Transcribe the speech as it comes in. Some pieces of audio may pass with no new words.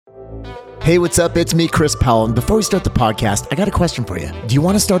Hey, what's up? It's me, Chris Powell. And before we start the podcast, I got a question for you. Do you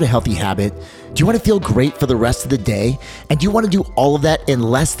want to start a healthy habit? Do you want to feel great for the rest of the day? And do you want to do all of that in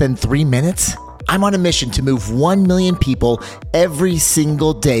less than 3 minutes? I'm on a mission to move 1 million people every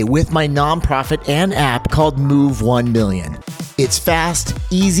single day with my nonprofit and app called Move 1 Million. It's fast,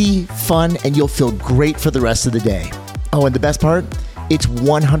 easy, fun, and you'll feel great for the rest of the day. Oh, and the best part? It's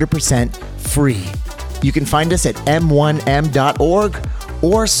 100% free. You can find us at m1m.org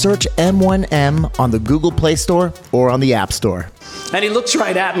or search M1M on the Google Play Store or on the App Store. And he looks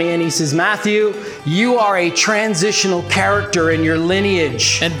right at me and he says, Matthew, you are a transitional character in your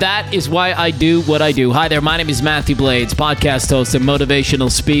lineage. And that is why I do what I do. Hi there, my name is Matthew Blades, podcast host and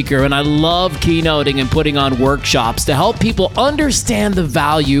motivational speaker, and I love keynoting and putting on workshops to help people understand the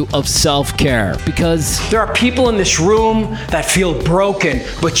value of self-care. Because there are people in this room that feel broken,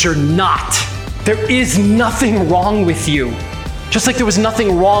 but you're not. There is nothing wrong with you. Just like there was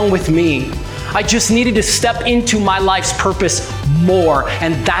nothing wrong with me. I just needed to step into my life's purpose more,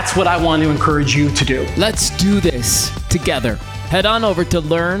 and that's what I want to encourage you to do. Let's do this together. Head on over to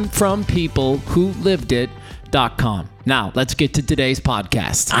learnfrompeoplewholiveit.com. Now, let's get to today's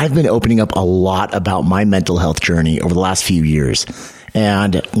podcast. I've been opening up a lot about my mental health journey over the last few years.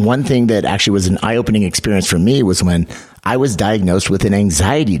 And one thing that actually was an eye-opening experience for me was when I was diagnosed with an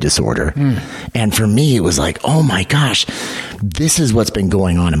anxiety disorder. And for me, it was like, oh my gosh, this is what's been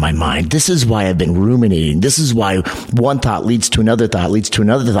going on in my mind. This is why I've been ruminating. This is why one thought leads to another thought, leads to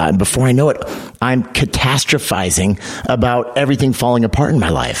another thought. And before I know it, I'm catastrophizing about everything falling apart in my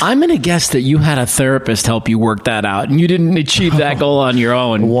life. I'm going to guess that you had a therapist help you work that out, and you didn't achieve that goal on your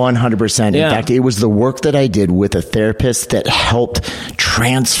own. 100%. Yeah. In fact, it was the work that I did with a therapist that helped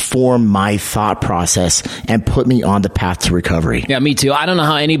transform my thought process and put me on the path to recovery. Yeah, me too. I don't know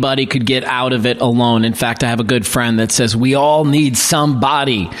how anybody could get out of it alone. In fact, I have a good friend that says we all need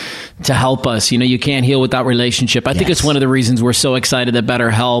somebody to help us. You know, you can't heal without relationship. I think it's one of the reasons we're so excited that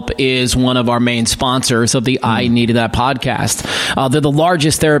BetterHelp is one of our main sponsors of the I Needed That podcast. They're the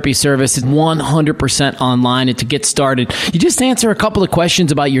largest therapy service. It's 100% online. And to get started, you just answer a couple of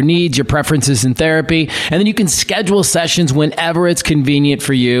questions about your needs, your preferences in therapy, and then you can schedule sessions whenever it's convenient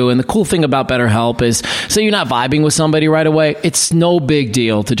for you. And the cool thing about BetterHelp is, say you're not vibing with somebody right away, it's no big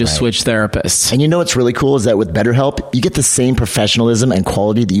deal to just switch therapists. And you know what's really cool is that with BetterHelp, you get the same professionalism and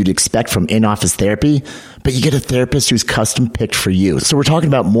quality that you'd expect from in-office therapy, but you get a therapist who's custom picked for you. So we're talking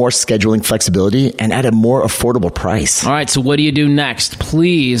about more scheduling flexibility and at a more affordable price. All right, so what do you do next?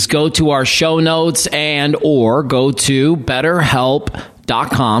 Please go to our show notes and or go to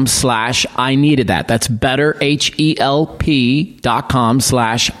BetterHelp.com/I needed that. That's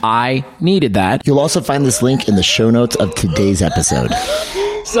BetterHelp.com/I needed that. You'll also find this link in the show notes of today's episode.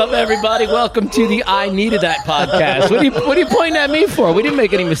 What's up, everybody? Welcome to the I Needed That podcast. What are you pointing at me for? We didn't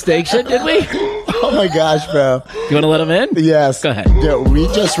make any mistakes yet, did we? Oh my gosh, bro. You want to let him in? Yes. Go ahead. Dude, we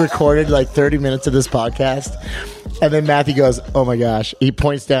just recorded like 30 minutes of this podcast, and then Matthew goes, oh my gosh. He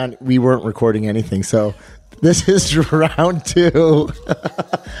points down, we weren't recording anything, so this is round 2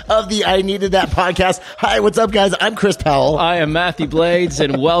 of the I Needed That podcast. Hi, what's up, guys? I'm Chris Powell. I am Matthew Blades,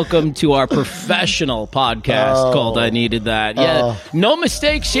 and welcome to our professional podcast called I Needed That. Yeah, no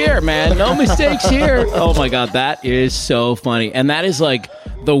mistakes here, man. No mistakes here. Oh, my God, that is so funny. And that is like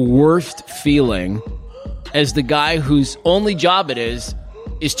the worst feeling as the guy whose only job it is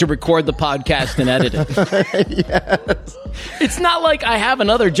to record the podcast and edit it. Yes. It's not like I have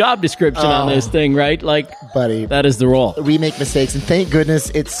another job description on this thing, right? Like, buddy, that is the role. We make mistakes, and thank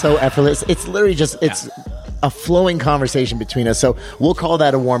goodness it's so effortless. It's literally just, it's a flowing conversation between us. So we'll call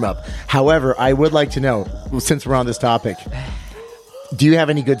that a warm-up. However, I would like to know, since we're on this topic, do you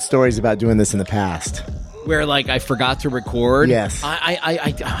have any good stories about doing this in the past? Where, like, I forgot to record? Yes.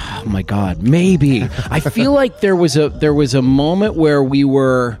 Oh my God, maybe. I feel like there was a moment where we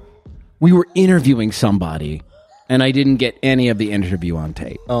were interviewing somebody, and I didn't get any of the interview on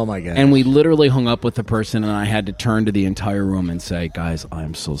tape. Oh my God. And we literally hung up with the person, and I had to turn to the entire room and say, guys,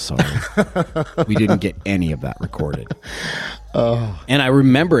 I'm so sorry. We didn't get any of that recorded. And I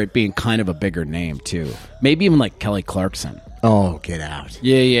remember it being kind of a bigger name, too. Maybe even like Kelly Clarkson. Oh, get out.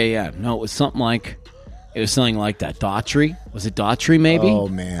 Yeah. No, it was something like that. Daughtry? Was it Daughtry, maybe? Oh,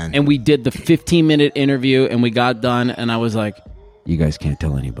 man. And we did the 15-minute interview, and we got done, and I was like, you guys can't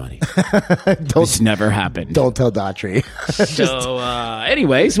tell anybody. This never happened. Don't tell Daughtry. So,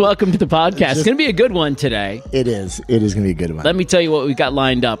 anyways, welcome to the podcast. It's going to be a good one today. It is. It is going to be a good one. Let me tell you what we've got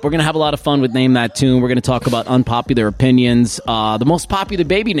lined up. We're going to have a lot of fun with Name That Tune. We're going to talk about unpopular opinions. The most popular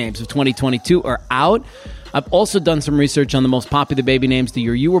baby names of 2022 are out. I've also done some research on the most popular baby names, the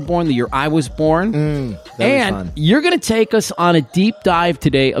year you were born, the year I was born. And fun. you're going to take us on a deep dive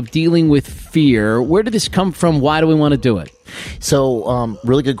today of dealing with fear. Where did this come from? Why do we want to do it? So,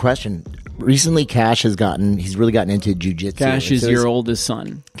 really good question. Recently, Cash he's really gotten into jujitsu. Cash is your oldest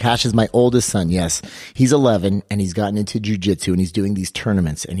son. Cash is my oldest son, yes. He's 11, and he's gotten into jujitsu, and he's doing these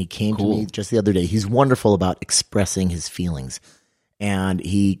tournaments. And he came to me just the other day. He's wonderful about expressing his feelings. And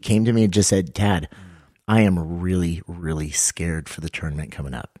he came to me and just said, Dad, I am really, really scared for the tournament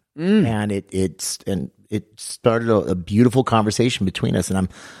coming up. And it started a beautiful conversation between us, and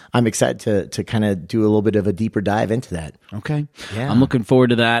I'm excited to kind of do a little bit of a deeper dive into that. Okay, yeah, I'm looking forward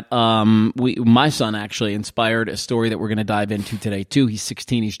to that. My son actually inspired a story that we're going to dive into today too. He's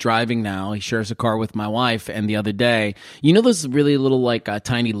 16. He's driving now. He shares a car with my wife. And the other day, you know those really little like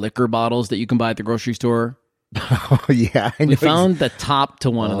tiny liquor bottles that you can buy at the grocery store. Oh yeah, we found the top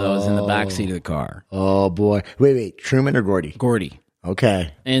to one of those in the backseat of the car. Oh boy, wait, Truman or Gordy? Gordy.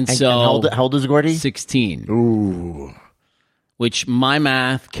 Okay. And so how old is Gordy? 16. Ooh. Which my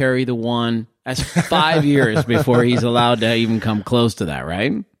math carry the one. That's 5 years before he's allowed to even come close to that,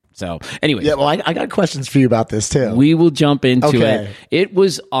 right? So anyway. Yeah, well, I got questions for you about this too. We will jump into it. It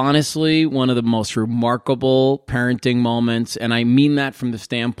was honestly one of the most remarkable parenting moments, and I mean that from the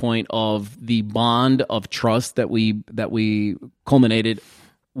standpoint of the bond of trust that we culminated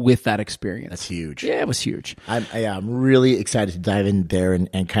with that experience. That's huge. Yeah, it was huge. I'm really excited to dive in there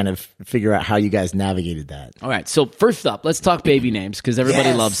and kind of figure out how you guys navigated that. All right, so first up, let's talk baby names because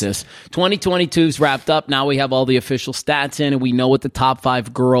everybody loves this. 2022's wrapped up. Now we have all the official stats in, and we know what the top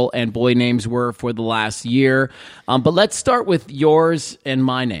 5 girl and boy names were for the last year. But let's start with yours and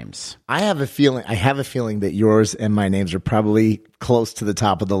my names. I have a feeling that yours and my names are probably close to the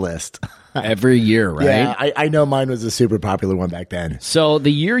top of the list. Every year, right? Yeah, I know mine was a super popular one back then. So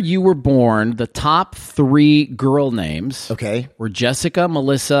the year you were born, the top 3 girl names were Jessica,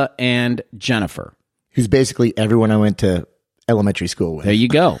 Melissa, and Jennifer. Who's basically everyone I went to elementary school with. There you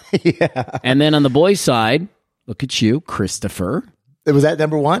go. Yeah. And then on the boys' side, look at you, Christopher. Was that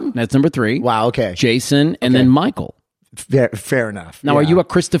number 1? That's number 3. Wow, okay. Jason, and then Michael. Fair enough. Now, are you a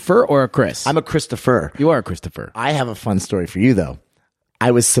Christopher or a Chris? I'm a Christopher. You are a Christopher. I have a fun story for you, though. I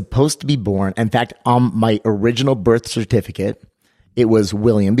was supposed to be born. In fact, on my original birth certificate, it was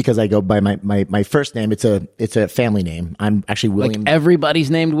William because I go by my first name. It's a family name. I'm actually William. Like everybody's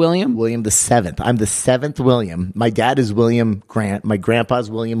named William? William the 7th. I'm the 7th William. My dad is William Grant. My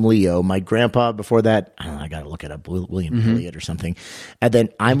grandpa's William Leo. My grandpa before that, I don't know, I got to look it up, William Elliott or something. And then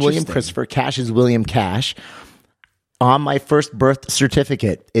I'm William Christopher. Cash is William Cash. On my first birth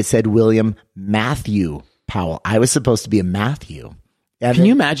certificate, it said William Matthew Powell. I was supposed to be a Matthew. Can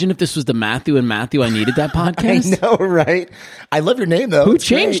you imagine if this was the Matthew and Matthew I needed that podcast? I know, right? I love your name though. Who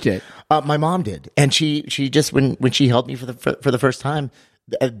changed it? My mom did, and she just when she held me for the first time,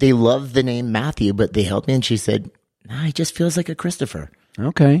 they loved the name Matthew, but they held me and she said, "Nah, it just feels like a Christopher."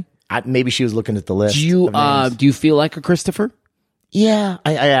 Okay, maybe she was looking at the list. Do you feel like a Christopher? Yeah,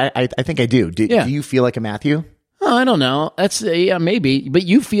 I think I do. Do you feel like a Matthew? Oh, I don't know. That's maybe, but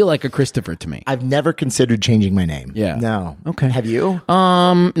you feel like a Christopher to me. I've never considered changing my name. Yeah. No. Okay. Have you?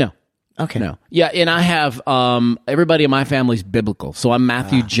 No. Okay. No. Yeah, and I have everybody in my family's biblical. So I'm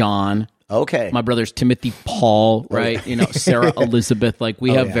Matthew John. Okay. My brother's Timothy Paul, right? You know, Sarah Elizabeth. Like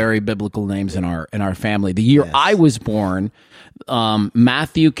we have very biblical names in our family. The year I was born,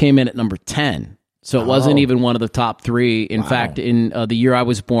 Matthew came in at number 10. So it wasn't even one of the top 3. In fact, in the year I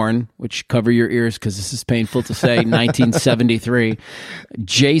was born, which cover your ears because this is painful to say, 1973,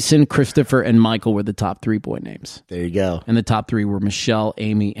 Jason, Christopher, and Michael were the top 3 boy names. There you go. And the top 3 were Michelle,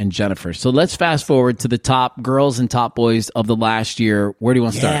 Amy, and Jennifer. So let's fast forward to the top girls and top boys of the last year. Where do you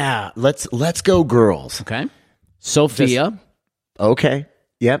want to start? Yeah, let's go girls. Okay. Sophia. Okay.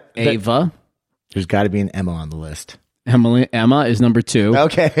 Yep. Ava. There's got to be an Emma on the list. Emma is number 2.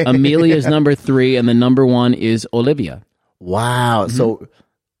 Okay. Amelia is number 3, and the number 1 is Olivia. Wow. Mm-hmm. So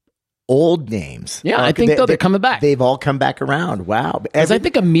old names. Yeah, I think they're coming back. They've all come back around. Wow. Because I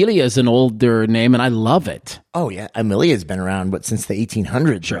think Amelia is an older name, and I love it. Oh, yeah. Amelia's been around, since the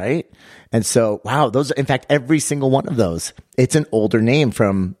 1800s, right? And so, wow, in fact, every single one of those, it's an older name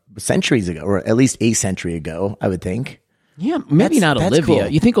from centuries ago, or at least a century ago, I would think. Yeah, maybe not Olivia. Cool.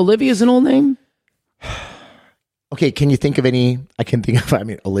 You think Olivia is an old name? Okay, can you think of any? I can think of,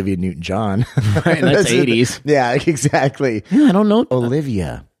 Olivia Newton-John. Right, that's 80s. Yeah, exactly. Yeah, I don't know.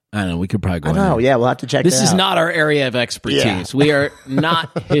 Olivia. I don't know. We could probably go. I know. Yeah, we'll have to check. This is not our area of expertise. Yeah. We are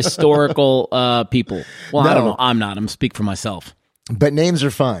not historical people. Well, I don't know. I'm not. I'm speak for myself. But names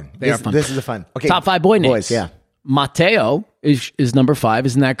are fun. They are fun. This is a fun. Okay, top 5 boy names. Boys, yeah. Mateo, is number 5.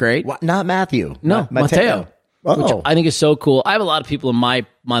 Isn't that great? What? Not Matthew. No, Mateo. Oh. Which I think is so cool. I have a lot of people in my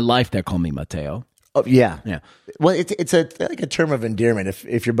life that call me Mateo. Oh, yeah. Yeah. Well, it's like a term of endearment.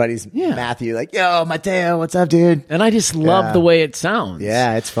 If your buddy's Matthew, like, yo, Mateo, what's up, dude? And I just love the way it sounds.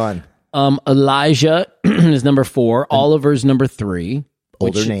 Yeah, it's fun. Elijah is number 4. Oliver's number 3.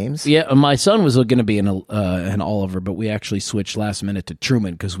 Older names. Yeah, my son was going to be an Oliver, but we actually switched last minute to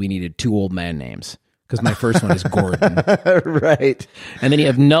Truman because we needed 2 old man names. Because my first one is Gordon. Right. And then you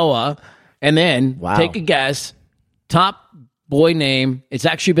have Noah. And then, take a guess, top boy name. It's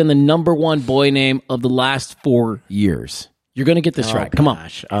actually been the number 1 boy name of the last 4 years. You're going to get this right. Come on.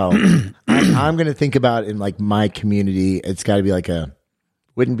 Oh, I'm going to think about in like my community. It's got to be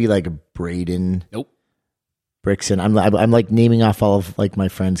wouldn't be like a Braden. Nope. Brixton. I'm like naming off all of like my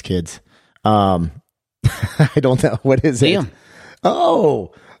friends' kids. I don't know. What is Liam. it?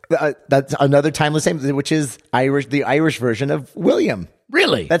 Oh, that's another timeless name, which is Irish. The Irish version of William.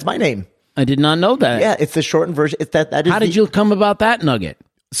 Really? That's my name. I did not know that. Yeah, it's the shortened version. It's that is How did you come about that nugget?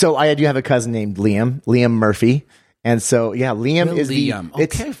 So I do have a cousin named Liam Murphy, and so Liam is Liam.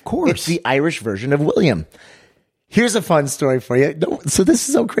 Okay, of course. It's the Irish version of William. Here's a fun story for you. So this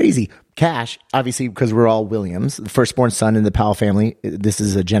is so crazy. Cash, obviously, because we're all Williams. The firstborn son in the Powell family, this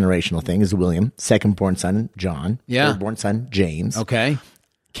is a generational thing, is William. Secondborn son, John. Yeah. Thirdborn son, James. Okay.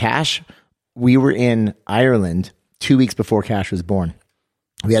 Cash, we were in Ireland 2 weeks before Cash was born.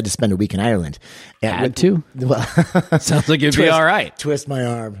 We had to spend a week in Ireland. Had to? Well, sounds like it'd be all right. Twist my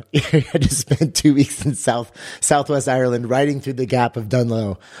arm. We had to spend 2 weeks in Southwest Ireland, riding through the Gap of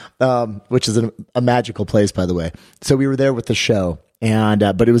Dunloe, which is a magical place, by the way. So we were there with the show, and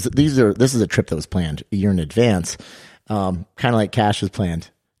but this is a trip that was planned a year in advance, kind of like Cash was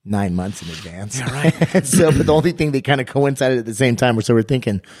planned 9 months in advance. Yeah, right. So, but the only thing they kind of coincided at the same time. So we're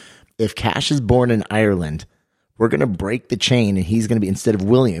thinking, if Cash is born in Ireland, we're going to break the chain, and he's going to be, instead of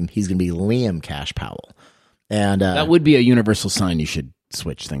William, he's going to be Liam Cash Powell. And that would be a universal sign you should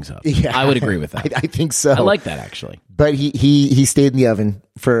switch things up. Yeah, I would agree with that. I think so. I like that, actually. But he stayed in the oven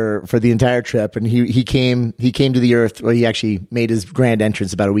for the entire trip, and he came to the earth. Well, he actually made his grand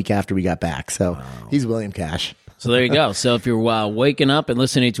entrance about a week after we got back. So he's William Cash. So there you go. So if you're waking up and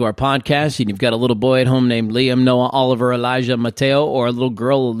listening to our podcast and you've got a little boy at home named Liam, Noah, Oliver, Elijah, Mateo, or a little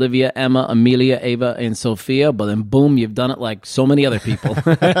girl, Olivia, Emma, Amelia, Ava, and Sophia, but then boom, you've done it like so many other people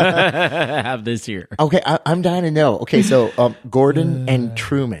have this year. Okay, I'm dying to know. Okay, so Gordon and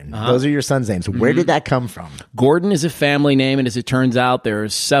Truman, those are your sons' names. Where did that come from? Gordon is a family name, and as it turns out, there are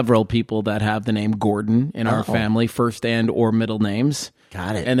several people that have the name Gordon in our family, first and or middle names.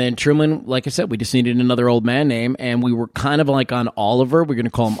 Got it. And then Truman, like I said, we just needed another old man name, and we were kind of like on Oliver. We're going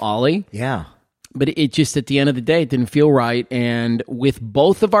to call him Ollie. Yeah. But it just, at the end of the day, it didn't feel right. And with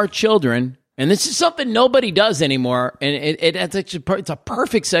both of our children, and this is something nobody does anymore, and it's a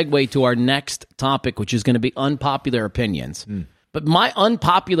perfect segue to our next topic, which is going to be unpopular opinions. But my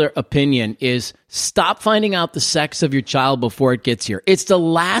unpopular opinion is stop finding out the sex of your child before it gets here. It's the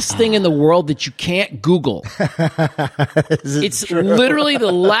last thing in the world that you can't Google. It's literally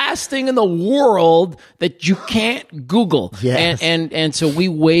the last thing in the world that you can't Google. Yes. And so we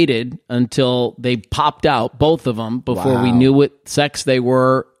waited until they popped out, both of them, before we knew what sex they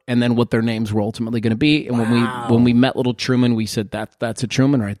were and then what their names were ultimately going to be. And when we met little Truman, we said that's a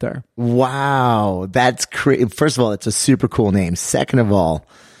Truman right there. Wow, that's crazy. First of all, it's a super cool name. Second of all,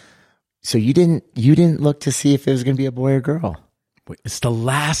 so you didn't look to see if it was going to be a boy or girl. It's the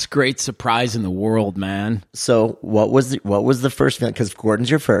last great surprise in the world, man. So what was the first? Because Gordon's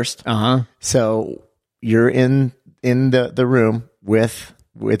your first. So you're in the room with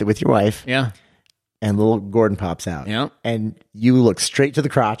your wife. Yeah. And little Gordon pops out. Yeah. And you look straight to the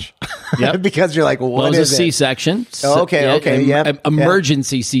crotch. Yep. Because you're like, what well, it was is a C-section. Oh, okay. Yeah.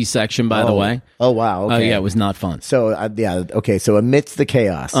 Emergency C-section, by the way. Oh, wow. Okay. Yeah, it was not fun. So, okay. So amidst the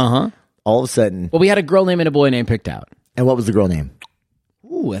chaos, all of a sudden. Well, we had a girl name and a boy name picked out. And what was the girl name?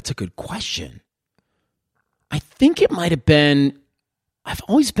 Ooh, that's a good question. I think it might have been, I've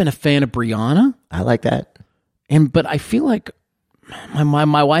always been a fan of Brianna. I like that. But I feel like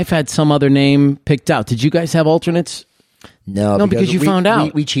my wife had some other name picked out. Did you guys have alternates? No, because you found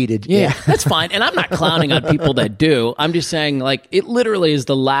out. We cheated. Yeah, that's fine. And I'm not clowning on people that do. I'm just saying, like, it literally is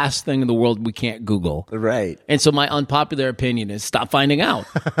the last thing in the world we can't Google. Right. And so my unpopular opinion is stop finding out.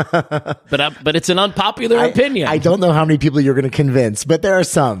 But it's an unpopular opinion. I don't know how many people you're going to convince, but there are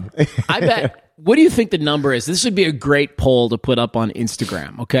some. I bet. What do you think the number is? This would be a great poll to put up on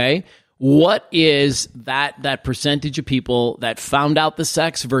Instagram, okay? What is that percentage of people that found out the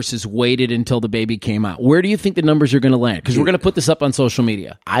sex versus waited until the baby came out? Where do you think the numbers are going to land? Because we're going to put this up on social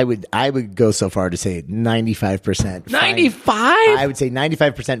media. I would go so far to say 95%. 95? I would say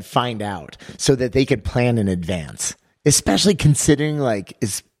 95% find out so that they could plan in advance. Especially considering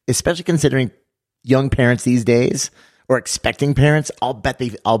young parents these days or expecting parents. I'll bet they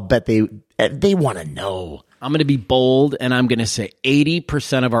want to know. I'm going to be bold, and I'm going to say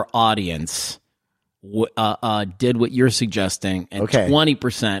 80% of our audience did what you're suggesting, and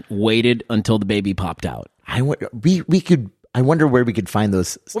 20% waited until the baby popped out. I wonder where we could find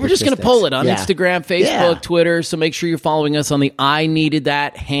those. Well, we're just going to pull it on Instagram, Facebook, Twitter. So make sure you're following us on the I Needed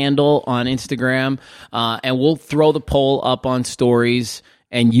That handle on Instagram, and we'll throw the poll up on stories.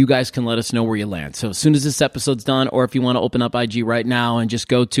 And you guys can let us know where you land. So as soon as this episode's done, or if you want to open up IG right now and just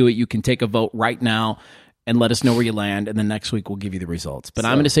go to it, you can take a vote right now and let us know where you land, and then next week we'll give you the results. But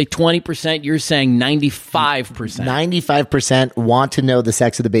I'm going to say 20%. You're saying 95%. 95% want to know the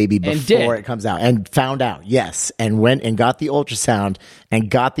sex of the baby before it comes out, and found out, yes, and went and got the ultrasound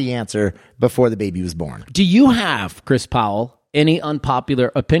and got the answer before the baby was born. Do you have, Chris Powell, any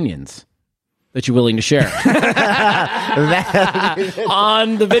unpopular opinions that you're willing to share on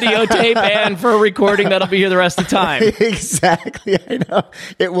the videotape and for a recording that'll be here the rest of the time? Exactly. I know.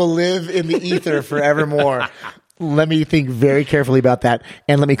 It will live in the ether forevermore. Let me think very carefully about that,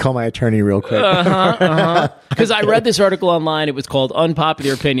 and let me call my attorney real quick. Because I read this article online. It was called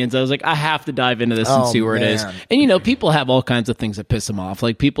Unpopular Opinions. I was like, I have to dive into this and see where it is. And, people have all kinds of things that piss them off.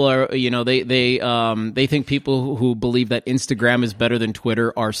 Like people are, they think people who believe that Instagram is better than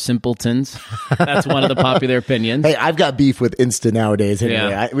Twitter are simpletons. That's one of the popular opinions. Hey, I've got beef with Insta nowadays. Anyway,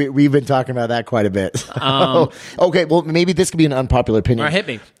 Yeah. We've been talking about that quite a bit. Okay, well, maybe this could be an unpopular opinion. All right, hit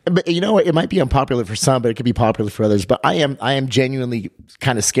me. But you know what? It might be unpopular for some, but it could be popular for others. But I am genuinely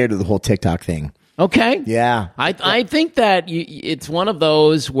kind of scared of the whole TikTok thing. Okay. Yeah. I think that it's one of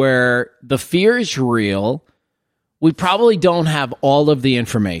those where the fear is real. We probably don't have all of the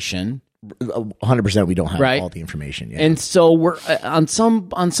information. 100% we don't have all the information. Yeah. And so we're on some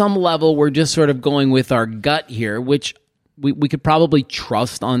level, we're just sort of going with our gut here, which we could probably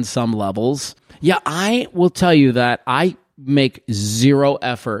trust on some levels. Yeah, I will tell you that I make zero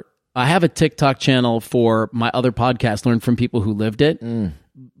effort. I have a TikTok channel for my other podcast, Learn from People Who Lived It.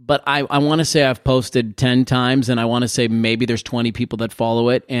 But I want to say I've posted 10 times, and I want to say maybe there's 20 people that follow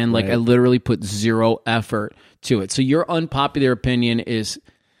it. And I literally put zero effort to it. So your unpopular opinion is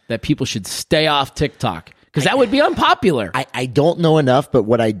that people should stay off TikTok, because that would be unpopular. I don't know enough, but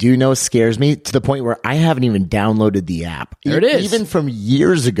what I do know scares me to the point where I haven't even downloaded the app. There it is. Even from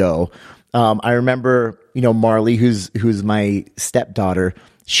years ago. I remember, Marley, who's my stepdaughter,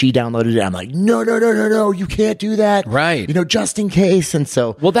 she downloaded it. I'm like, no, you can't do that. Right. Just in case. And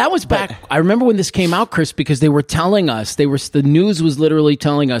so, well, that was back. I remember when this came out, Chris, because they were telling us, the news was literally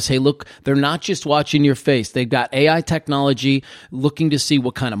telling us, hey, look, they're not just watching your face. They've got AI technology looking to see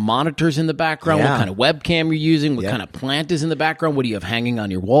what kind of monitors in the background, what kind of webcam you're using, what kind of plant is in the background, what do you have hanging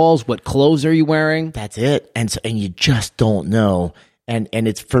on your walls, what clothes are you wearing? That's it. And you just don't know. And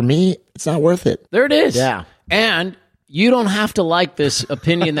it's, for me, it's not worth it. There it is. Yeah. And you don't have to like this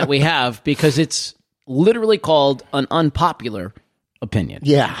opinion that we have, because it's literally called an unpopular opinion.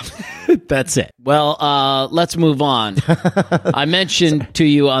 Yeah. That's it. Well, let's move on. I mentioned to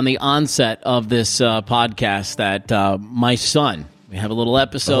you on the onset of this podcast that my son, we have a little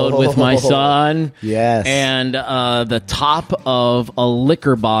episode with my son. Yes. And the top of a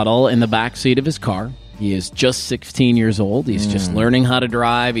liquor bottle in the backseat of his car. He is just 16 years old. He's just learning how to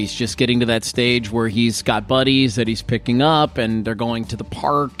drive. He's just getting to that stage where he's got buddies that he's picking up, and they're going to the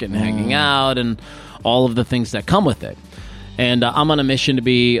park and hanging out and all of the things that come with it. And I'm on a mission to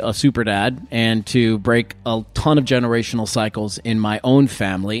be a super dad and to break a ton of generational cycles in my own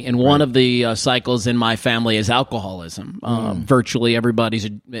family. And one of the cycles in my family is alcoholism. Virtually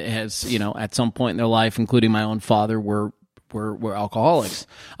everybody has, at some point in their life, including my own father, were alcoholics.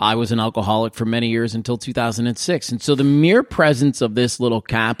 I was an alcoholic for many years until 2006. And so the mere presence of this little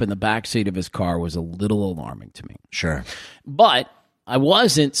cap in the backseat of his car was a little alarming to me. Sure. But I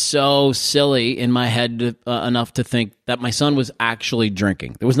wasn't so silly in my head enough to think that my son was actually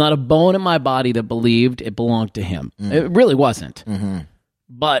drinking. There was not a bone in my body that believed it belonged to him. It really wasn't.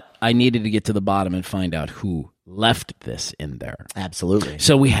 But I needed to get to the bottom and find out who left this in there. Absolutely.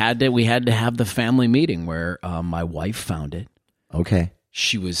 So we had to have the family meeting where my wife found it. Okay.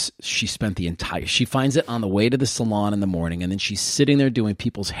 She finds it on the way to the salon in the morning, and then she's sitting there doing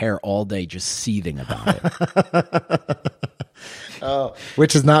people's hair all day, just seething about it.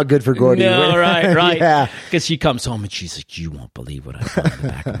 Which is not good for Gordy. No, right. Yeah. Because she comes home and she's like, you won't believe what I found in the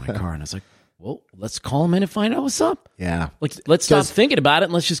back of my car. And I was like, well, let's call him in and find out what's up. Yeah. Let's stop thinking about it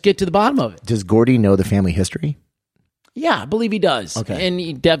and let's just get to the bottom of it. Does Gordy know the family history? Yeah, I believe he does. Okay. And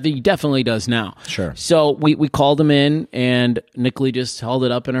he definitely does now. Sure. So we called him in, and Nicoley just held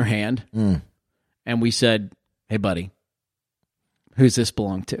it up in her hand. And we said, hey, buddy, who's this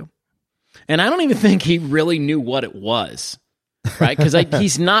belong to? And I don't even think he really knew what it was, right? Because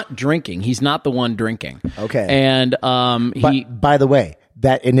he's not drinking. He's not the one drinking. Okay. And by the way,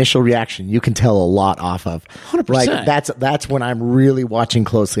 that initial reaction, you can tell a lot off of. 100%. Like that's when I'm really watching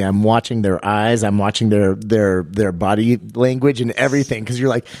closely. I'm watching their eyes. I'm watching their body language and everything. Because you're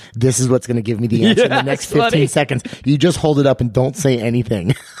like, this is what's going to give me the answer in the next 15 seconds. You just hold it up and don't say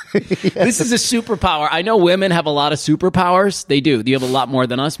anything. This is a superpower. I know women have a lot of superpowers. They do. You have a lot more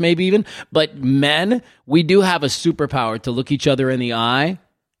than us, maybe even. But men, we do have a superpower to look each other in the eye.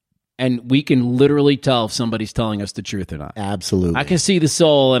 And we can literally tell if somebody's telling us the truth or not. Absolutely. I can see the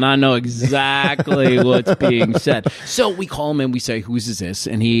soul, and I know exactly what's being said. So we call him and we say, whose is this?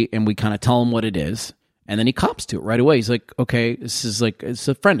 And we kind of tell him what it is. And then he cops to it right away. He's like, okay, it's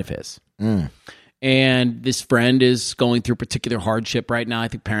a friend of his. And this friend is going through particular hardship right now. I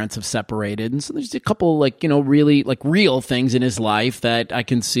think parents have separated. And so there's a couple really real things in his life that I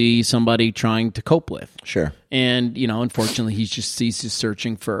can see somebody trying to cope with. Sure. And, unfortunately, he's just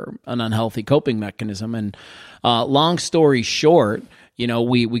searching for an unhealthy coping mechanism. And long story short,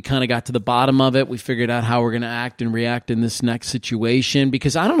 we kind of got to the bottom of it. We figured out how we're going to act and react in this next situation.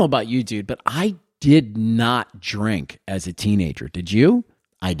 Because I don't know about you, dude, but I did not drink as a teenager. Did you?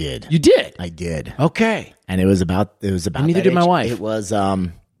 I did. You did? I did. Okay. And it was about. And neither did my wife. It was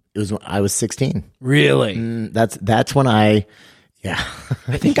when I was 16. Really? That's when I. Yeah.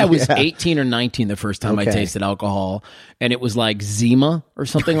 I think I was 18 or 19 the first time I Okay. tasted alcohol, and it was like Zima or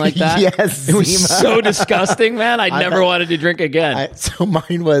something like that. Yes, it was Zima. so disgusting, man. I never wanted to drink again. So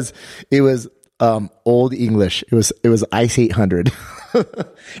mine was. It was Old English. It was Ice 800. Because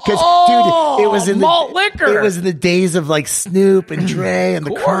dude, it was in malt liquor. It was in the days of like Snoop and Dre and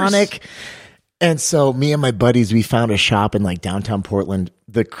the Chronic. And so me and my buddies, we found a shop in like downtown Portland.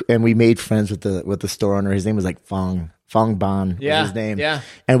 And we made friends with the store owner. His name was like Fong Ban was his name. Yeah.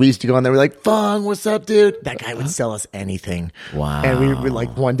 And we used to go in there. We're like, Fong, what's up, dude? That guy would sell us anything. Wow. And we were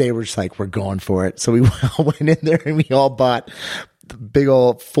like, one day we're just like, we're going for it. So we all went in there and we all bought the big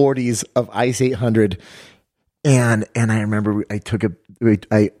old 40s of Ice 800. And I remember I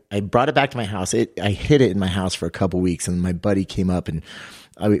brought it back to my house. I hid it in my house for a couple weeks, and my buddy came up and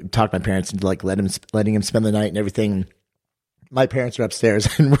I talked to my parents into like letting him spend the night and everything. My parents are upstairs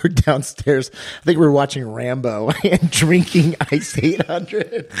and we're downstairs. I think we were watching Rambo and drinking Ice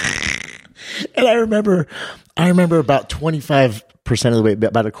 800. And I remember about 25% of the way,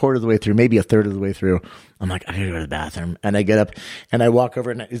 about a quarter of the way through, maybe a third of the way through, I'm like, I gotta go to the bathroom. And I get up and I walk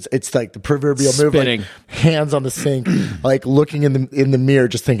over and it's like the proverbial move, like hands on the sink, like looking in the mirror,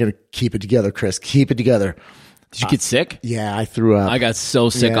 just thinking, keep it together, Chris, keep it together. Did you get sick? Yeah, I threw up. I got so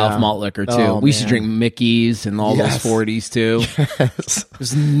sick off malt liquor too. Oh, we used to drink Mickey's and all those 40s too. Yes.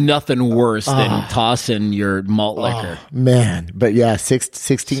 There's nothing worse than tossing your malt liquor. Man, but yeah,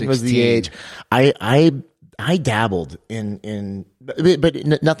 16 was the age. I dabbled in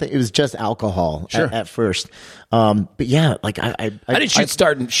but nothing. It was just alcohol at first. But yeah, like I didn't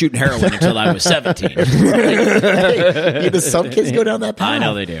start shooting heroin until I was 17. Some kids go down that path. I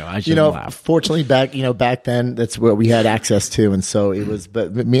know they do. I shouldn't laugh. Fortunately back then, that's what we had access to. And so it was,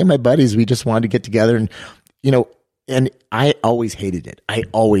 but me and my buddies, we just wanted to get together and, and I always hated it. I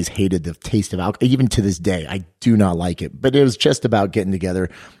always hated the taste of alcohol. Even to this day, I do not like it, but it was just about getting together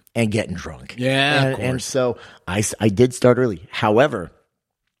and getting drunk. Yeah, of course. And so I did start early. However,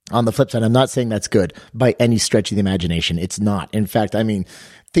 on the flip side, I'm not saying that's good by any stretch of the imagination. It's not. In fact, I mean,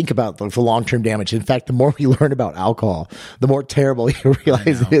 think about the long-term damage. In fact, the more we learn about alcohol, the more terrible you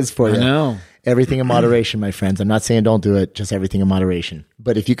realize it is for you. I know. Everything in moderation, my friends. I'm not saying don't do it, just everything in moderation.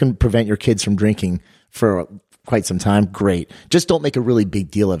 But if you can prevent your kids from drinking for quite some time, great. Just don't make a really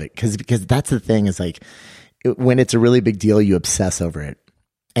big deal of it. Because that's the thing is like, when it's a really big deal, you obsess over it.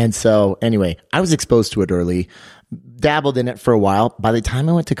 And so anyway, I was exposed to it early, dabbled in it for a while. By the time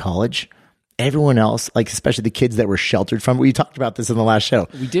I went to college, everyone else, like especially the kids that were sheltered from it, we talked about this in the last show.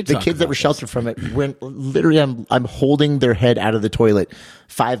 We did. The kids that were sheltered from it, when literally I'm holding their head out of the toilet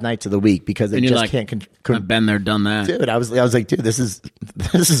 5 nights of the week because they just like, can't. I've been there, done that. Dude, I was like, dude, this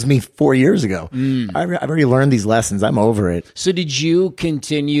is me 4 years ago. I've already learned these lessons. I'm over it. So did you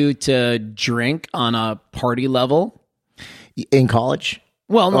continue to drink on a party level? In college?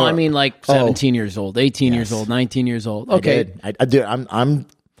 Well, no, I mean like 17 years old, 18 years old, 19 years old. Okay. I do. I'm.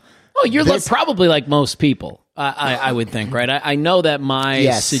 Oh, you're probably like most people, I would think, right? I know that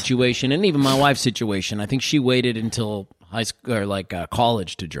my situation and even my wife's situation, I think she waited until high school or like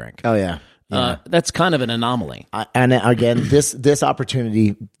college to drink. Oh, yeah. That's kind of an anomaly. And again, this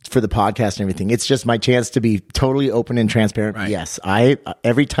opportunity for the podcast and everything, it's just my chance to be totally open and transparent. Right. Yes,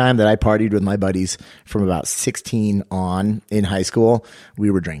 every time that I partied with my buddies from about 16 on in high school,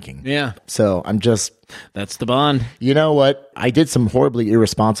 we were drinking. Yeah. So that's the bond. You know what? I did some horribly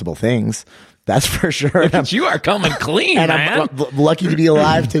irresponsible things. That's for sure. You are coming clean, and man. I'm lucky to be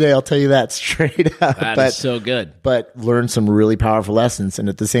alive today. I'll tell you that straight up. That is so good. But learn some really powerful lessons. And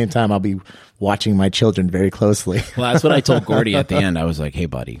at the same time, I'll be watching my children very closely. Well, that's what I told Gordy at the end. I was like, hey,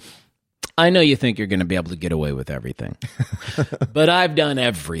 buddy, I know you think you're going to be able to get away with everything, but I've done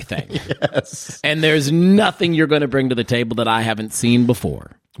everything. Yes. And there's nothing you're going to bring to the table that I haven't seen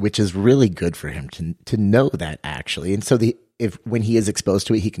before. Which is really good for him to know that, actually. And so when he is exposed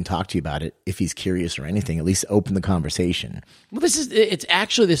to it, he can talk to you about it. If he's curious or anything, at least open the conversation. Well, it's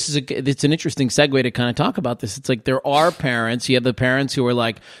an interesting segue to kind of talk about this. It's like there are parents. You have the parents who are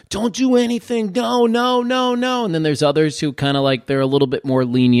like, don't do anything. No. And then there's others who kind of like, they're a little bit more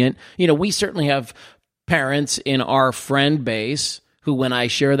lenient. You know, we certainly have parents in our friend base who, when I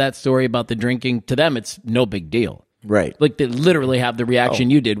share that story about the drinking, to them, it's no big deal. Right. Like they literally have the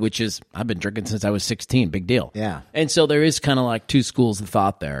reaction you did, which is, I've been drinking since I was 16. Big deal. Yeah. And so there is kind of like two schools of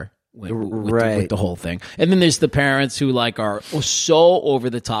thought there with the whole thing. And then there's the parents who like are so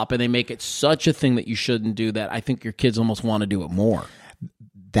over the top and they make it such a thing that you shouldn't do that I think your kids almost want to do it more.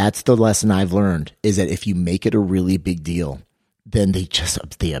 That's the lesson I've learned, is that if you make it a really big deal, then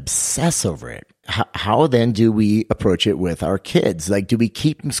they obsess over it. How then do we approach it with our kids? Like, do we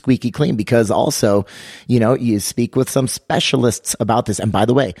keep them squeaky clean? Because also, you speak with some specialists about this. And by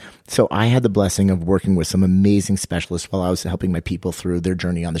the way, so I had the blessing of working with some amazing specialists while I was helping my people through their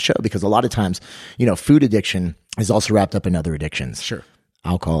journey on the show, because a lot of times, food addiction is also wrapped up in other addictions. Sure.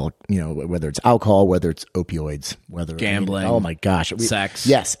 Alcohol, whether it's alcohol, whether it's opioids, whether gambling, oh my gosh, sex.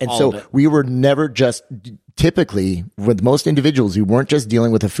 Yes. And so we were never just, typically with most individuals, we weren't just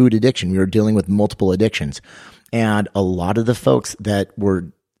dealing with a food addiction. We were dealing with multiple addictions. And a lot of the folks that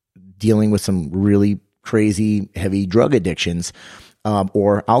were dealing with some really crazy, heavy drug addictions,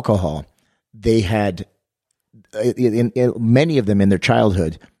 or alcohol, they had, in many of them in their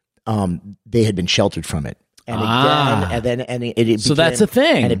childhood, they had been sheltered from it. And again, it became, so that's a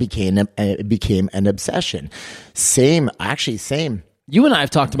thing, and it became an obsession. Same. You and I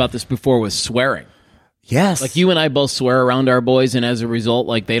have talked about this before with swearing. Yes, like you and I both swear around our boys, and as a result,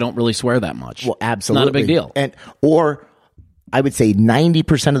 like they don't really swear that much. Well, absolutely, not a big deal. Or I would say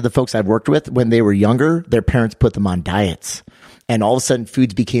 90% of the folks I've worked with, when they were younger, their parents put them on diets. And all of a sudden,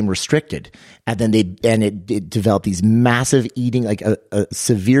 foods became restricted, and then it developed these massive eating, like a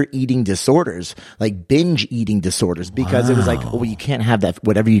severe eating disorders, like binge eating disorders, because it was like, oh, well, you can't have that.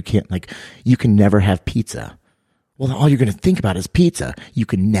 Whatever you can't, like, you can never have pizza. Well, all you're going to think about is pizza. You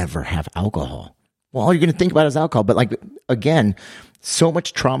can never have alcohol. Well, all you're going to think about is alcohol. But like, again, so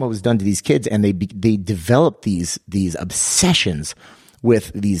much trauma was done to these kids, and they developed these obsessions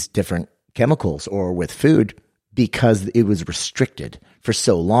with these different chemicals or with food, because it was restricted for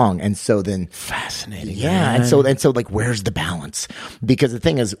so long. And so then fascinating. Yeah. Man. And so like, where's the balance? Because the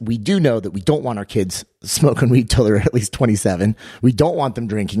thing is, we do know that we don't want our kids smoking weed till they're at least 27. We don't want them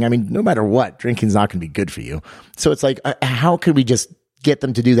drinking. I mean, no matter what, drinking's not going to be good for you. So it's like, how could we just get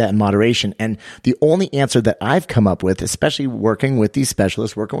them to do that in moderation? And the only answer that I've come up with, especially working with these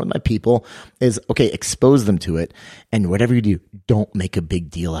specialists, working with my people, is, okay, expose them to it. And whatever you do, don't make a big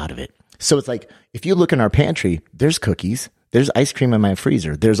deal out of it. So it's like, if you look in our pantry, there's cookies, there's ice cream in my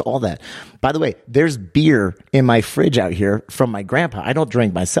freezer, there's all that. By the way, there's beer in my fridge out here from my grandpa. I don't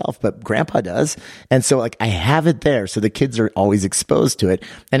drink myself, but grandpa does. And so like, I have it there. So the kids are always exposed to it.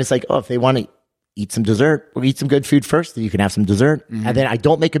 And it's like, oh, if they want to eat some dessert or eat some good food first, then you can have some dessert. Mm-hmm. And then I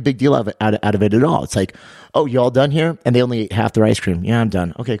don't make a big deal out of it at all. It's like, oh, you all done here? And they only ate half their ice cream. Yeah, I'm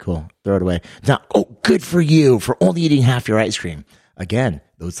done. Okay, cool. Throw it away. It's not, oh, good for you for only eating half your ice cream. Again,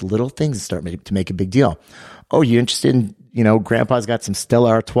 those little things start to make a big deal. Oh, you interested in, grandpa's got some Stella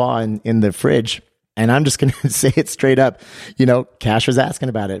Artois in the fridge. And I'm just going to say it straight up. Cash was asking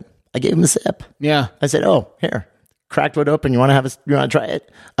about it. I gave him a sip. Yeah. I said, oh, here, cracked one open. You want to try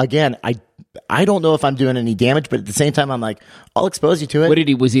it? Again, I don't know if I'm doing any damage, but at the same time, I'm like, I'll expose you to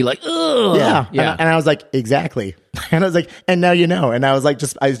it. Was he like, ugh? Yeah. And I was like, exactly. And I was like, and now you know. And I was like,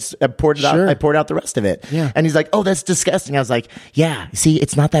 I poured it out. I poured out the rest of it. Yeah. And he's like, oh, that's disgusting. I was like, yeah, see,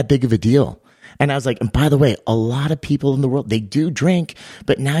 it's not that big of a deal. And I was like, and by the way, a lot of people in the world, they do drink,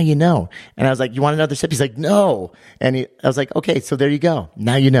 but now you know. And I was like, you want another sip? He's like, no. And I was like, okay, so there you go.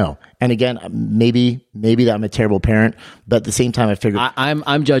 Now you know. And again, maybe that I'm a terrible parent, but at the same time, I figured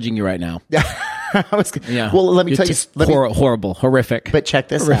I'm judging you right now. Well, let me tell you, horrible, horrific. But check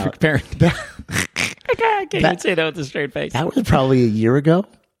this horrific out. Parent. I can't even say that with a straight face. That was probably a year ago.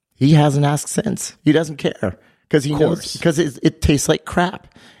 He hasn't asked since. He doesn't care because he knows because it tastes like crap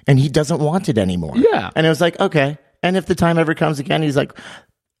and he doesn't want it anymore. Yeah. And it was like, okay. And if the time ever comes again, he's like,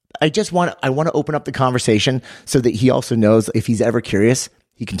 I want to open up the conversation so that he also knows if he's ever curious,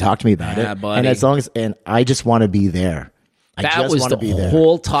 he can talk to me about it. Buddy. And I just want to be there. That was the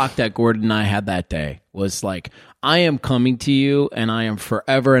whole talk that Gordon and I had that day was like, I am coming to you and I am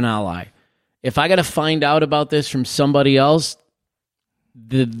forever an ally. If I got to find out about this from somebody else,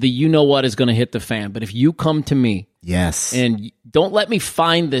 the you know what is going to hit the fan. But if you come to me, yes, and don't let me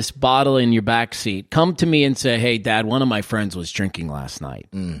find this bottle in your backseat. Come to me and say, hey, Dad, one of my friends was drinking last night.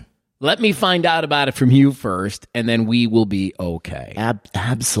 Let me find out about it from you first, and then we will be okay.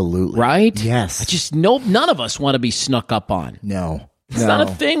 Absolutely. Right? Yes. None of us want to be snuck up on. No. It's not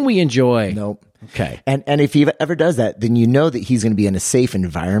a thing we enjoy. Nope. Okay. And if he ever does that, then you know that he's going to be in a safe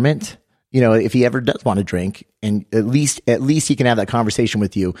environment. You know, if he ever does want to drink, and at least he can have that conversation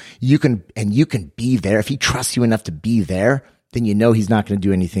with you. You can be there. If he trusts you enough to be there, then you know he's not going to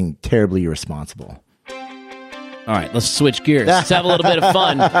do anything terribly irresponsible. All right, let's switch gears. Let's have a little bit of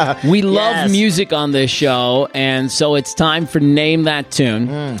fun. We love music on this show, and so it's time for Name That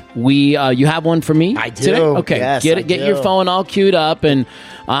Tune. You have one for me? I do. Today? Okay, yes, get your phone all queued up, and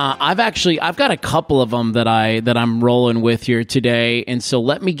I've got a couple of them that I'm rolling with here today, and so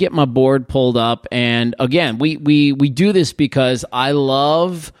let me get my board pulled up. And again, we do this because I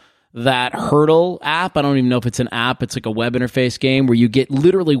love that Hurdle app. I don't even know if it's an app. It's like a web interface game where you get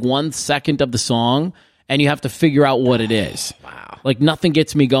literally 1 second of the song. And you have to figure out what it is. Wow. Like nothing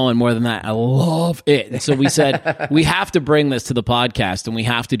gets me going more than that. I love it. And so we said, we have to bring this to the podcast and we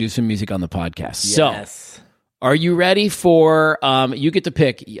have to do some music on the podcast. Yes. So are you ready for, you get to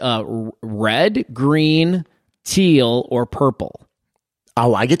pick red, green, teal, or purple?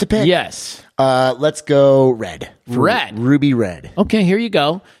 Oh, I get to pick? Yes. Let's go red. Red. Ruby red. Okay, here you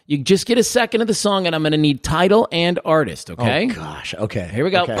go. You just get a second of the song, and I'm going to need title and artist, okay? Oh, gosh. Okay. Here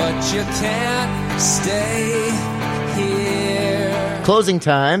we go. Okay. But you can't stay here. Closing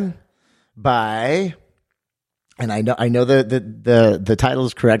Time by, and I know the title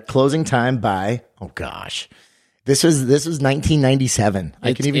is correct. Closing Time by, oh, gosh. This was 1997.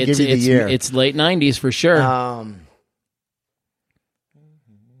 I can even give you the year. It's late 90s for sure.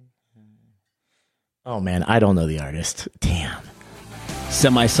 Oh, man, I don't know the artist. Damn.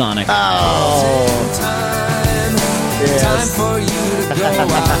 Semisonic. Oh. Time for you to go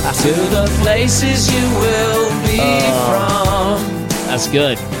out to the places you will be from. That's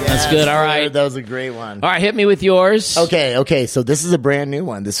good. That's good. All right. That was a great one. All right, hit me with yours. Okay. So this is a brand new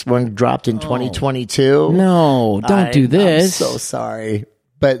one. This one dropped in 2022. No, don't do this. I'm so sorry.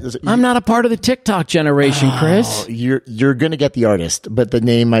 But I'm not a part of the TikTok generation, Chris. You're going to get the artist, but the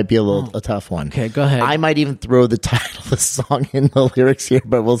name might be a tough one. Okay, go ahead. I might even throw the title of the song in the lyrics here,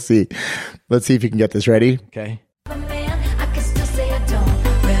 but we'll see. Let's see if you can get this. Ready? Okay.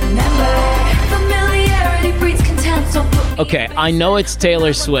 Okay, I know it's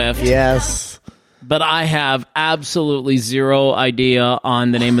Taylor Swift. Yes. But I have absolutely zero idea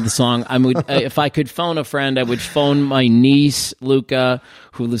on the name of the song. I would, if I could phone a friend, I would phone my niece, Luca,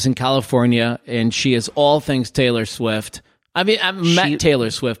 who lives in California, and she is all things Taylor Swift. I mean, I've met Taylor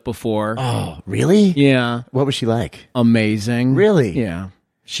Swift before. Oh, really? Yeah. What was she like? Amazing. Really? Yeah.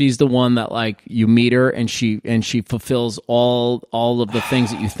 She's the one that, like, you meet her, and she fulfills all of the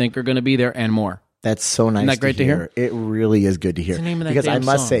things that you think are going to be there and more. That's so nice. Isn't that great to hear? It really is good to hear. What's the name of that because I damn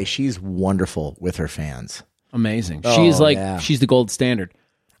must song? say, she's wonderful with her fans. Amazing. Oh, She's the gold standard.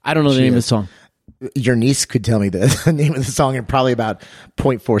 I don't know the name of the song. Your niece could tell me the name of the song in probably about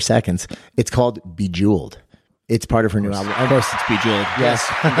 0.4 seconds. It's called Bejeweled. It's part of her new album. Of course, it's Bejeweled. Yes.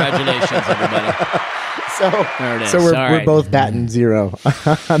 Congratulations, everybody. There it is. So we're right. both batting zero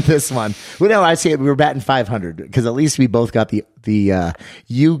on this one. Well, no, I say we were batting 500 because at least we both got the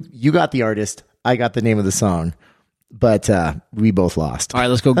you got the artist. I got the name of the song, but we both lost. All right,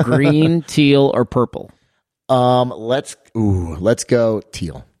 let's go green, teal, or purple. Let's go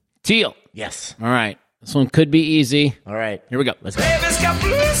teal. Teal. Yes. All right. This one could be easy. All right. Here we go. Let's go. Baby's got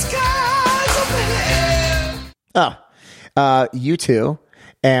blue skies up ahead. You two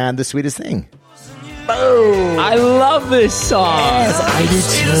and The Sweetest Thing. Boom. I love this song. Yes, I do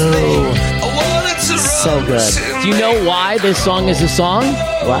too. So good. Do you know why this song is a song?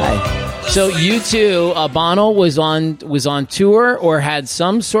 Why? So you two, Bono was on tour or had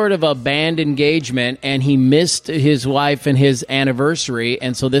some sort of a band engagement, and he missed his wife and his anniversary,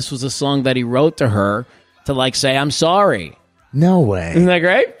 and so this was a song that he wrote to her to like say, "I'm sorry." No way. Isn't that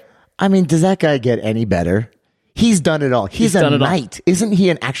great? I mean, does that guy get any better? He's done it all. He's a knight. Isn't he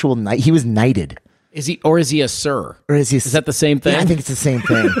an actual knight? He was knighted. Is he a sir? Or is that the same thing? Yeah, I think it's the same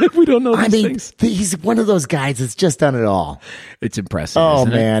thing. We don't know these things. He's one of those guys that's just done it all. It's impressive. Oh,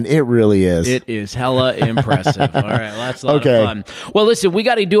 isn't man, it really is. It is hella impressive. All right, well, that's a lot of fun. Well, listen, we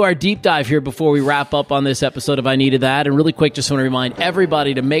got to do our deep dive here before we wrap up on this episode of I Needed That. And really quick, just want to remind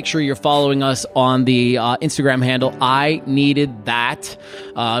everybody to make sure you're following us on the Instagram handle, I Needed That.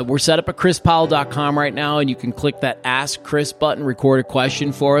 We're set up at chrispowell.com right now, and you can click that Ask Chris button, record a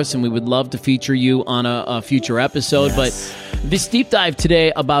question for us, and we would love to feature you on a future episode. Yes. But this deep dive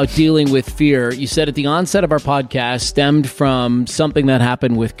today about dealing with fear, you said at the onset of our podcast, stemmed from something that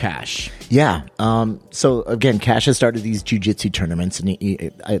happened with Cash. Yeah. So again, Cash has started these jiu-jitsu tournaments, and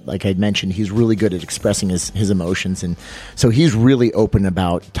like I mentioned, he's really good at expressing his emotions, and so he's really open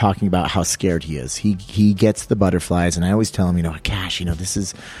about talking about how scared he is. He gets the butterflies, and I always tell him, Cash, this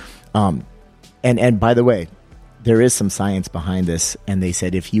is, and by the way, there is some science behind this, and they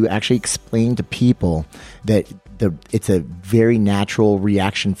said if you actually explain to people that it's a very natural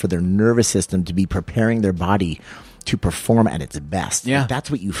reaction for their nervous system to be preparing their body to perform at its best. Yeah. Like, that's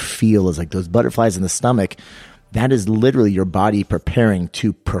what you feel is like those butterflies in the stomach. That is literally your body preparing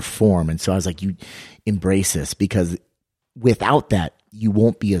to perform. And so I was like, you embrace this, because without that, you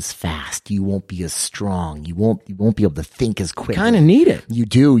won't be as fast. You won't be as strong. You won't be able to think as quick. Kind of need it. You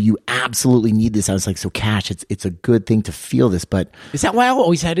do. You absolutely need this. I was like, so Cash, it's a good thing to feel this, but is that why I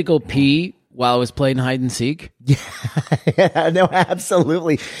always had to go pee while I was playing hide and seek? Yeah, no,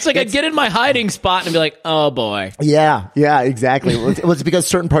 absolutely. It's like I'd get in my hiding spot and be like, oh boy. Yeah, exactly. Well, it's because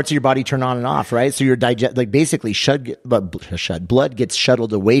certain parts of your body turn on and off, right? So your basically blood gets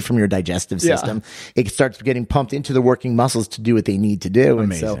shuttled away from your digestive system. Yeah. It starts getting pumped into the working muscles to do what they need to do.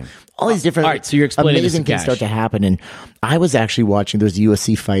 Amazing. And so all these different all right, so you're explaining amazing things start to happen. And I was actually watching, there's a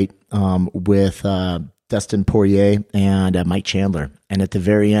UFC fight with Dustin Poirier and Mike Chandler. And at the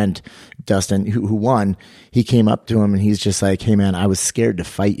very end, Dustin, who won, he came up to him and he's just like, hey man, I was scared to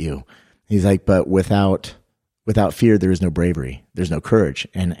fight you. He's like, but without fear, there is no bravery. There's no courage.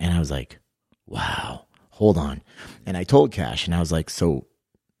 And I was like, wow, hold on. And I told Cash, and I was like, so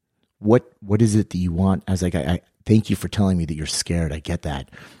what is it that you want? I was like, I thank you for telling me that you're scared. I get that.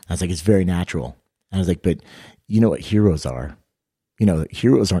 I was like, it's very natural. And I was like, but you know what heroes are?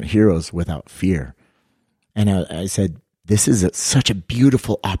 Heroes aren't heroes without fear. And I said, this is such a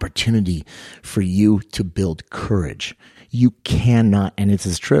beautiful opportunity for you to build courage. You cannot, and this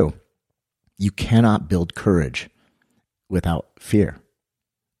is true, you cannot build courage without fear.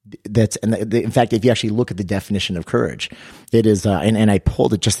 In fact, if you actually look at the definition of courage, it is, and I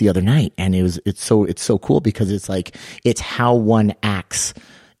pulled it just the other night, and it's so cool, because it's how one acts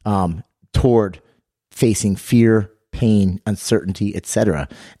toward facing fear, pain, uncertainty, etc.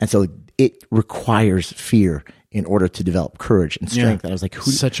 And so it requires fear in order to develop courage and strength. Yeah. And I was like,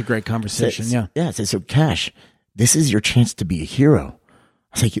 such a great conversation. Yeah. So Cash, this is your chance to be a hero.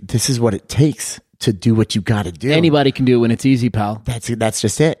 I was like, this is what it takes to do what you got to do. Anybody can do it when it's easy, pal. That's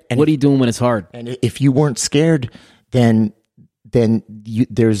just it. And what are you doing when it's hard? And if you weren't scared, then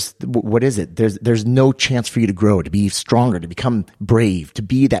there's no chance for you to grow, to be stronger, to become brave, to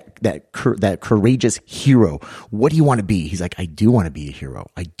be that courageous hero. What do you want to be? He's like, I do want to be a hero.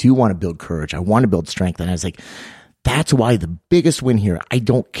 I do want to build courage. I want to build strength. And I was like, that's why the biggest win here, I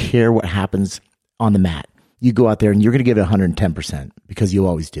don't care what happens on the mat. You go out there and you're going to give it 110%, because you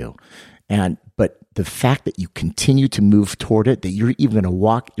always do. But the fact that you continue to move toward it, that you're even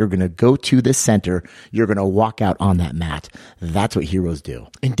going to go to the center, you're going to walk out on that mat. That's what heroes do.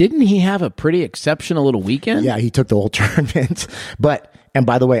 And didn't he have a pretty exceptional little weekend? Yeah, he took the whole tournament. And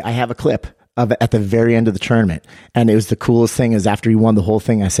by the way, I have a clip of it at the very end of the tournament. And it was the coolest thing is after he won the whole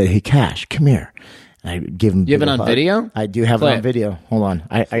thing, I said, hey, Cash, come here. And I give him. You have it on video? I do have it on video. Hold on.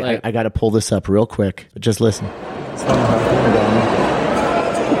 I got to pull this up real quick. Just listen.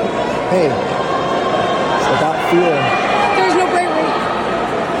 Hey, without fear, there's no bravery.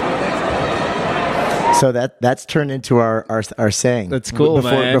 So that's turned into our saying. That's cool,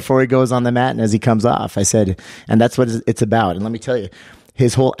 man. Before he goes on the mat and as he comes off, I said, and that's what it's about. And let me tell you,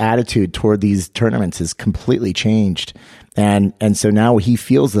 his whole attitude toward these tournaments has completely changed. And so now he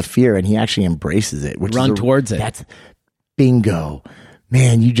feels the fear and he actually embraces it. Run towards it. That's bingo.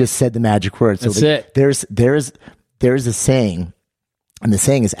 Man, you just said the magic word. So that's it. There's a saying And the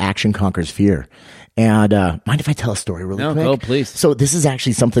saying is action conquers fear. And mind if I tell a story really quick? No, please. So this is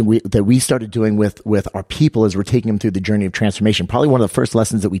actually something that we started doing with our people as we're taking them through the journey of transformation. Probably one of the first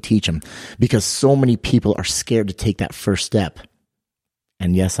lessons that we teach them, because so many people are scared to take that first step.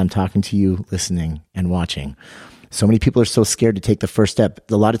 And yes, I'm talking to you listening and watching. So many people are so scared to take the first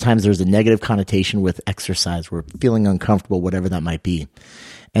step. A lot of times there's a negative connotation with exercise. We're feeling uncomfortable, whatever that might be.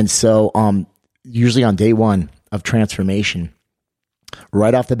 And so usually on day one of transformation,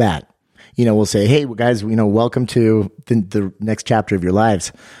 right off the bat, we'll say, hey, guys, welcome to the next chapter of your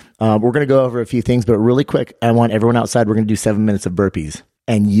lives. We're going to go over a few things, but really quick, I want everyone outside. We're going to do 7 minutes of burpees.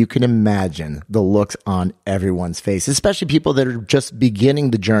 And you can imagine the looks on everyone's face, especially people that are just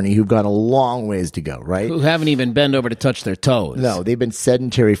beginning the journey, who've got a long ways to go, right? Who haven't even bent over to touch their toes. No, they've been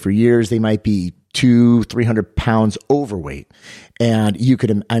sedentary for years. They might be 200-300 pounds overweight. And you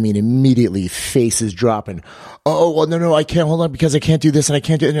could, immediately faces dropping. Oh, well, no, I can't, hold on, because I can't do this and I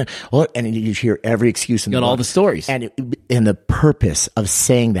can't do it. And you hear every excuse in the book. All the stories. And the purpose of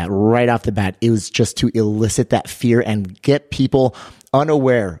saying that right off the bat, it was just to elicit that fear and get people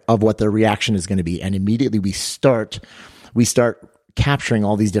unaware of what their reaction is going to be. And immediately we start capturing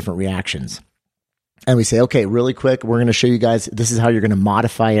all these different reactions. And we say, okay, really quick, we're going to show you guys, this is how you're going to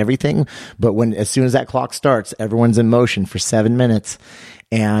modify everything. But as soon as that clock starts, everyone's in motion for 7 minutes.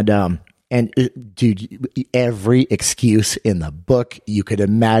 And dude, every excuse in the book you could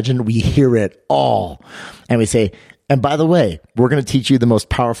imagine, we hear it all. And we say, and by the way, we're going to teach you the most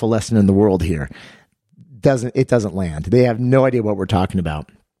powerful lesson in the world here. It doesn't land. They have no idea what we're talking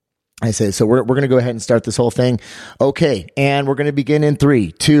about. I say, so we're going to go ahead and start this whole thing. Okay. And we're going to begin in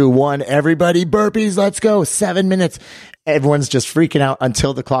 3, 2, 1. Everybody burpees. Let's go. 7 minutes. Everyone's just freaking out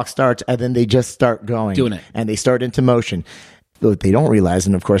until the clock starts. And then they just start going. Doing it. And they start into motion. What they don't realize,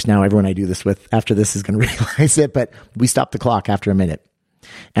 and of course now everyone I do this with after this is going to realize it, but we stop the clock after a minute.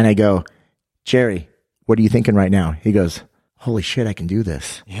 And I go, Jerry, what are you thinking right now? He goes, holy shit, I can do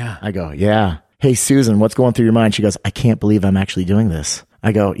this. Yeah. I go, yeah. Hey, Susan, what's going through your mind? She goes, I can't believe I'm actually doing this.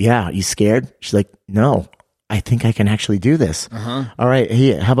 I go, yeah, you scared? She's like, no, I think I can actually do this. Uh-huh. All right.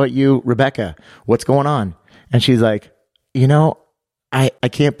 Hey, how about you, Rebecca? What's going on? And she's like, I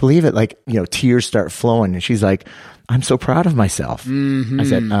can't believe it. Like, tears start flowing. And she's like, I'm so proud of myself. Mm-hmm. I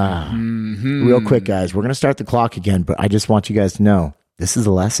said, real quick, guys, we're going to start the clock again, but I just want you guys to know this is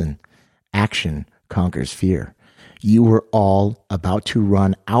a lesson. Action conquers fear. You were all about to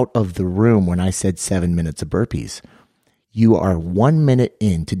run out of the room when I said 7 minutes of burpees. You are 1 minute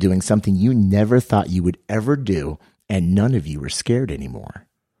into doing something you never thought you would ever do, and none of you were scared anymore.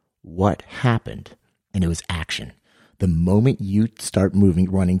 What happened? And it was action. The moment you start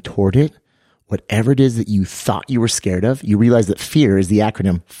running toward it, whatever it is that you thought you were scared of, you realize that fear is the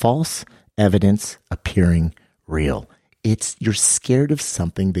acronym false evidence appearing real. You're scared of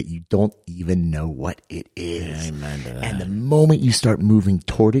something that you don't even know what it is. Amen to that. And the moment you start moving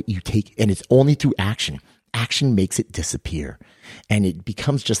toward it, and it's only through action. Action makes it disappear. And it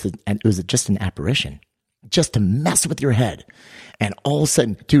becomes just an apparition, just to mess with your head. And all of a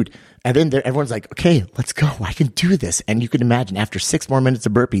sudden, dude, and then everyone's like, okay, let's go. I can do this. And you can imagine after 6 more minutes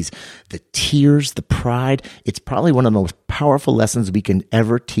of burpees, the tears, the pride, it's probably one of the most powerful lessons we can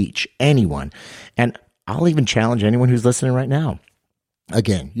ever teach anyone. And I'll even challenge anyone who's listening right now.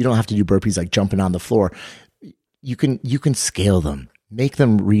 Again, you don't have to do burpees like jumping on the floor. You can scale them. Make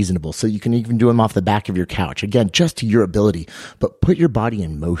them reasonable so you can even do them off the back of your couch. Again, just to your ability, but put your body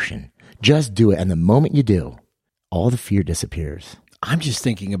in motion. Just do it. And the moment you do, all the fear disappears. I'm just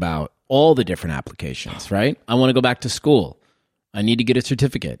thinking about all the different applications, right? I want to go back to school. I need to get a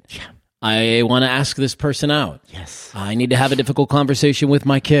certificate. Yeah. I want to ask this person out. Yes. I need to have a difficult conversation with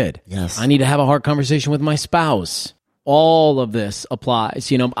my kid. Yes. I need to have a hard conversation with my spouse. All of this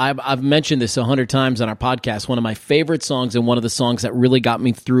applies. I've mentioned this 100 times on our podcast. One of my favorite songs and one of the songs that really got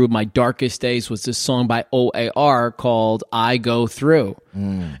me through my darkest days was this song by OAR called I Go Through.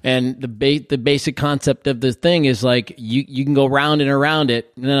 And the basic concept of the thing is like, you can go round and around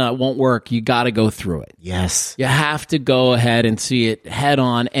it. No, it won't work. You got to go through it. Yes. You have to go ahead and see it head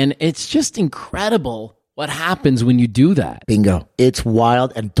on. And it's just incredible what happens when you do that. Bingo. It's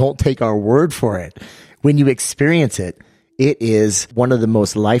wild. And don't take our word for it. When you experience it, it is one of the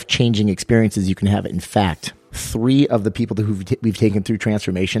most life-changing experiences you can have. In fact, 3 of the people that we've taken through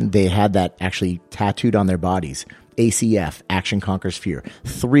transformation, they had that actually tattooed on their bodies. ACF, Action Conquers Fear.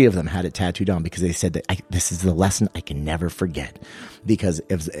 3 of them had it tattooed on because they said that this is the lesson I can never forget. Because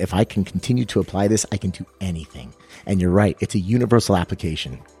if I can continue to apply this, I can do anything. And you're right. It's a universal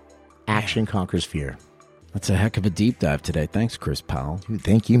application. Action conquers fear. That's a heck of a deep dive today. Thanks, Chris Powell.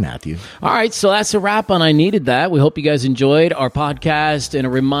 Thank you, Matthew. All right, so that's a wrap on I Needed That. We hope you guys enjoyed our podcast, and a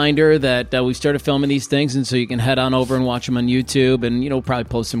reminder that we started filming these things, and so you can head on over and watch them on YouTube, and we'll probably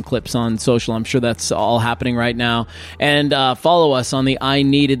post some clips on social. I'm sure that's all happening right now. And follow us on the I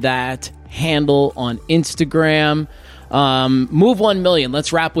Needed That handle on Instagram. Move 1 million.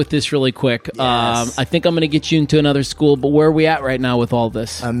 Let's wrap with this really quick. Yes. I think I'm going to get you into another school, but where are we at right now with all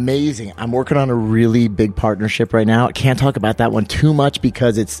this? Amazing. I'm working on a really big partnership right now. I can't talk about that one too much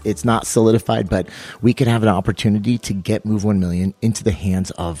because it's not solidified, but we could have an opportunity to get Move 1 million into the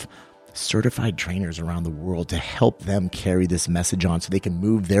hands of certified trainers around the world to help them carry this message on so they can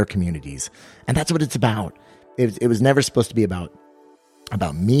move their communities. And that's what it's about. It was never supposed to be about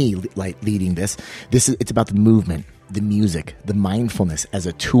me leading this. It's about the movement, the music, the mindfulness as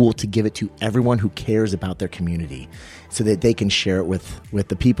a tool to give it to everyone who cares about their community so that they can share it with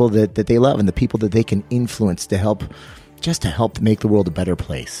the people that they love and the people that they can influence to help make the world a better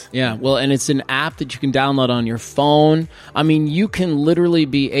place. Yeah, well, and it's an app that you can download on your phone. I mean, you can literally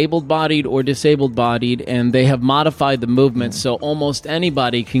be able-bodied or disabled-bodied, and they have modified the movement so almost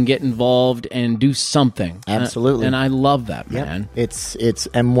anybody can get involved and do something. Absolutely. And I love that, man. Yep. It's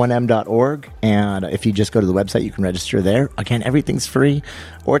m1m.org, and if you just go to the website, you can register there. Again, everything's free,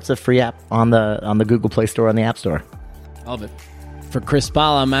 or it's a free app on the Google Play Store, on the App Store. Love it. For Chris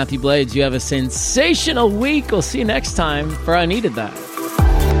Powell, I'm Matthew Blades. You have a sensational week. We'll see you next time for I Needed That.